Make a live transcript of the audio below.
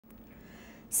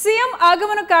CM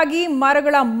ಆಗಮನಕ್ಕಾಗಿ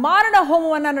ಮರಗಳ ಮಾರಣ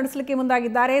ಹೋಮವನ್ನು ನಡೆಸಲಿಕ್ಕೆ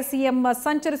ಮುಂದಾಗಿದ್ದಾರೆ. ಸಿಎಂ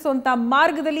ಸಂಚರಿಸುವಂತ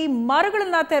ಮಾರ್ಗದಲ್ಲಿ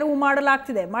ಮರಗಳನ್ನ ತೆರವು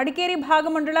ಮಾಡಲಾಗ್ತಿದೆ. ಮಡಿಕೇರಿ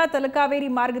ಭಾಗಮಂಡಲ ತಲಕಾವೇರಿ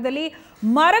ಮಾರ್ಗದಲ್ಲಿ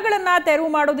ಮರಗಳನ್ನ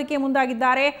ತೆರವು ಮಾಡೋದಕ್ಕೆ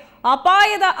ಮುಂದಾಗಿದ್ದಾರೆ.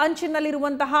 ಅಪಾಯದ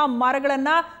ಅಂಚಿನಲ್ಲಿರುವಂತಹ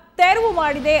ಮರಗಳನ್ನ ತೆರವು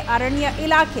ಮಾಡಿದೆ ಅರಣ್ಯ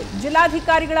ಇಲಾಖೆ.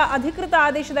 ಜಿಲ್ಲಾಧಿಕಾರಿಗಳ ಅಧಿಕೃತ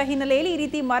ಆದೇಶದ ಹಿನ್ನೆಲೆಯಲ್ಲಿ ಈ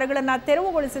ರೀತಿ ಮರಗಳನ್ನ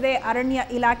ತೆರವುಗೊಳಿಸಿದೆ ಅರಣ್ಯ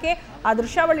ಇಲಾಖೆ. ಆ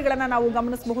ದೃಶ್ಯಾವಳಿಗಳನ್ನ ನಾವು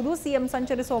ಗಮನಿಸಬಹುದು. ಸಿಎಂ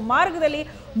ಸಂಚರಿಸುವ ಮಾರ್ಗದಲ್ಲಿ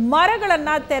ಮರಗಳನ್ನ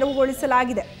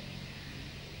ತೆರವುಗೊಳಿಸಲಾಗಿದೆ.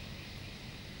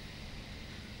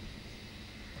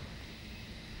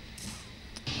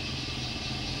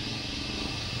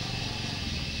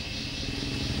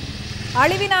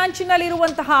 ಅಳಿವಿನ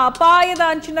ಅಂಚಿನಲ್ಲಿರುವಂತಹ ಅಪಾಯದ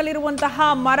ಅಂಚಿನಲ್ಲಿರುವಂತಹ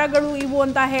ಮರಗಳು ಇವು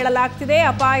ಅಂತ ಹೇಳಲಾಗ್ತಿದೆ.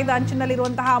 ಅಪಾಯದ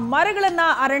ಅಂಚಿನಲ್ಲಿರುವಂತಹ ಮರಗಳನ್ನ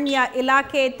ಅರಣ್ಯ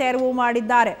ಇಲಾಖೆ ತೆರವು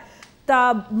ಮಾಡಿದ್ದಾರೆ.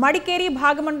 ಮಡಿಕೇರಿ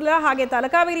ಭಾಗಮಂಡಲ ಹಾಗೆ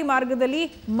ತಲಕಾವೇರಿ ಮಾರ್ಗದಲ್ಲಿ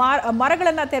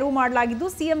ಮರಗಳನ್ನ ತೆರವು ಮಾಡಲಾಗಿದ್ದು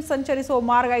ಸಿಎಂ ಸಂಚರಿಸುವ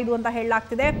ಮಾರ್ಗ ಇದು ಅಂತ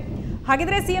ಹೇಳಲಾಗ್ತಿದೆ.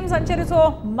 ಹಾಗಿದ್ರೆ ಸಿಎಂ ಸಂಚರಿಸೋ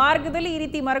ಮಾರ್ಗದಲ್ಲಿ ಈ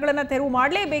ರೀತಿ ಮರಗಳನ್ನ ತೆರವು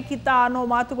ಮಾಡಲೇಬೇಕಿತ್ತ ಅನ್ನೋ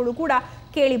ಮಾತುಗಳು ಕೂಡ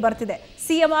ಕೇಳಿ ಬರ್ತಿದೆ.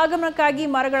 ಸಿಎಂ ಆಗಮನಕ್ಕಾಗಿ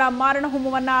ಮರಗಳ ಮಾರಣ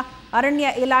ಹೋಮವನ್ನ ಅರಣ್ಯ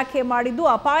ಇಲಾಖೆ ಮಾಡಿದ್ದು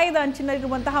ಅಪಾಯದ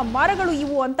ಅಂಚಿನಲ್ಲಿರುವಂತಹ ಮರಗಳು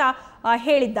ಇವು ಅಂತ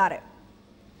ಹೇಳಿದ್ದಾರೆ.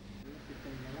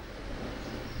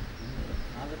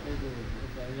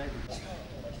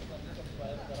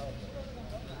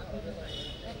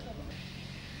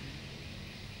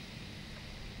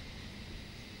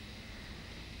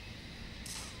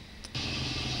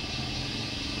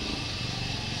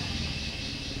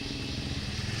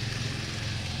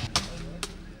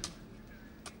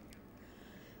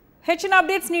 ಹೆಚ್ಚಿನ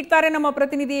ಅಪ್ಡೇಟ್ಸ್ ನೀಡ್ತಾರೆ ನಮ್ಮ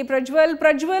ಪ್ರತಿನಿಧಿ ಪ್ರಜ್ವಲ್.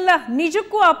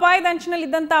 ನಿಜಕ್ಕೂ ಅಪಾಯದ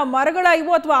ಅಂಚಿನಲ್ಲಿದ್ದಂತಹ ಮರಗಳ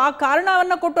ಇವು ಅಥವಾ ಆ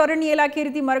ಕಾರಣವನ್ನ ಕೊಟ್ಟು ಅರಣ್ಯ ಇಲಾಖೆ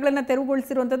ರೀತಿ ಮರಗಳನ್ನ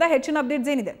ತೆರವುಗೊಳಿಸಿರುವಂತದ ಹೆಚ್ಚಿನ ಅಪ್ಡೇಟ್ಸ್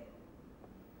ಏನಿದೆ?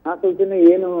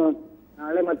 ಏನು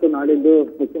ನಾಳೆ ಮತ್ತು ನಾಡಿದ್ದು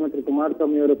ಮುಖ್ಯಮಂತ್ರಿ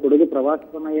ಕುಮಾರಸ್ವಾಮಿ ಅವರು ಕೊಡಗು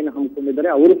ಪ್ರವಾಸವನ್ನ ಏನು ಹಮ್ಮಿಕೊಂಡಿದ್ದಾರೆ,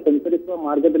 ಅವರು ಸಂಚರಿಸುವ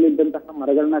ಮಾರ್ಗದಲ್ಲಿದ್ದಂತಹ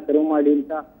ಮರಗಳನ್ನ ತೆರವು ಮಾಡಿ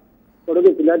ಅಂತ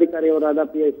ಕೊಡಗು ಜಿಲ್ಲಾಧಿಕಾರಿಯವರಾದ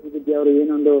PS ವಿದ್ಯಾ ಅವರು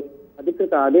ಏನೊಂದು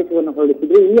ಅಧಿಕೃತ ಆದೇಶವನ್ನು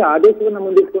ಹೊರಡಿಸಿದ್ರು. ಈ ಆದೇಶವನ್ನು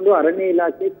ಮುಂದಿಟ್ಕೊಂಡು ಅರಣ್ಯ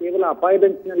ಇಲಾಖೆ ಕೇವಲ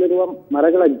ಅಪಾಯದಂಚಿನಲ್ಲಿರುವ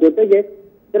ಮರಗಳ ಜೊತೆಗೆ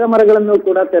ಇತರ ಮರಗಳನ್ನು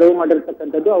ಕೂಡ ತೆರವು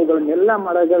ಮಾಡಿರ್ತಕ್ಕಂಥದ್ದು. ಅವುಗಳನ್ನೆಲ್ಲ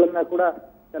ಮರಗಳನ್ನ ಕೂಡ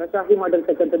ಸರಕಾಗಿ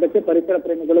ಮಾಡಿರ್ತಕ್ಕಂಥದ್ದಕ್ಕೆ ಪರಿಸರ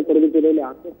ಪ್ರೇಮಿಗಳು ಕೊಡಗು ಜಿಲ್ಲೆಯಲ್ಲಿ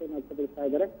ಆಕ್ರೋಶವನ್ನು ವ್ಯಕ್ತಪಡಿಸ್ತಾ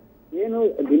ಇದ್ದಾರೆ. ಏನು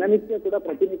ದಿನನಿತ್ಯ ಕೂಡ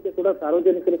ಪ್ರತಿನಿತ್ಯ ಕೂಡ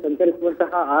ಸಾರ್ವಜನಿಕರು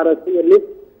ಸಂಚರಿಸುವಂತಹ ಆ ರಸ್ತೆಯಲ್ಲಿ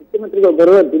ಮುಖ್ಯಮಂತ್ರಿಗಳು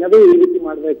ಬರುವ ದಿನವೇ ಈ ರೀತಿ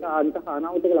ಮಾಡ್ಬೇಕಾ? ಅಂತಹ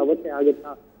ಅನಾಹುತಗಳ ಅವಶ್ಯ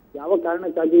ಆಗುತ್ತಾ? ಯಾವ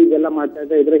ಕಾರಣಕ್ಕಾಗಿ ಇದೆಲ್ಲ ಮಾಡ್ತಾ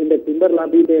ಇದ್ದಾರೆ? ಇದರ ಹಿಂದೆ ಟಿಂಬರ್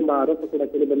ಲಾಬಿ ಇದೆ ಎಂಬ ಆರೋಪ ಕೂಡ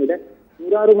ಕೇಳಿ ಬಂದಿದೆ.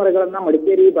 ನೂರಾರು ಮರಗಳನ್ನ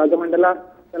ಮಡಿಕೇರಿ ಭಾಗಮಂಡಲ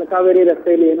ತಲಕಾವೇರಿ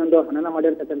ರಸ್ತೆಯಲ್ಲಿ ಏನೊಂದು ಹನನ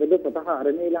ಮಾಡಿರ್ತಕ್ಕಂಥದ್ದು ಸ್ವತಃ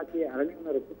ಅರಣ್ಯ ಇಲಾಖೆ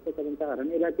ಅರಣ್ಯವನ್ನು ರಕ್ಷಿಸತಕ್ಕಂತಹ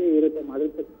ಅರಣ್ಯ ಇಲಾಖೆ ಈ ರೀತಿ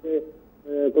ಮಾಡಿರ್ತಕ್ಕಂಥ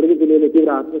ಕೊಡಗು ಜಿಲ್ಲೆಯಲ್ಲಿ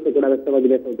ತೀವ್ರ ಆಕ್ರೋಶ ಕೂಡ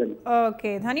ವ್ಯಕ್ತವಾಗಿದೆ.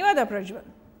 ಓಕೆ, ಧನ್ಯವಾದ ಪ್ರಜ್ವಲ್.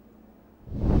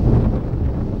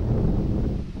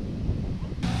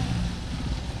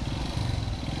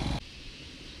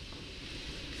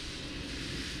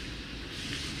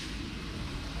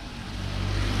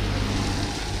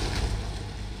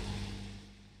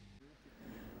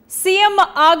 ಸಿಎಂ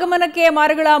ಆಗಮನಕ್ಕೆ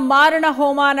ಮರಗಳ ಮಾರಣ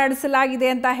ಹೋಮ ನಡೆಸಲಾಗಿದೆ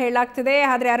ಅಂತ ಹೇಳಲಾಗ್ತಿದೆ.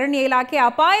 ಆದರೆ ಅರಣ್ಯ ಇಲಾಖೆ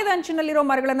ಅಪಾಯದ ಅಂಚಿನಲ್ಲಿರೋ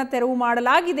ಮರಗಳನ್ನು ತೆರವು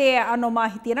ಮಾಡಲಾಗಿದೆ ಅನ್ನೋ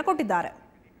ಮಾಹಿತಿಯನ್ನು ಕೊಟ್ಟಿದ್ದಾರೆ.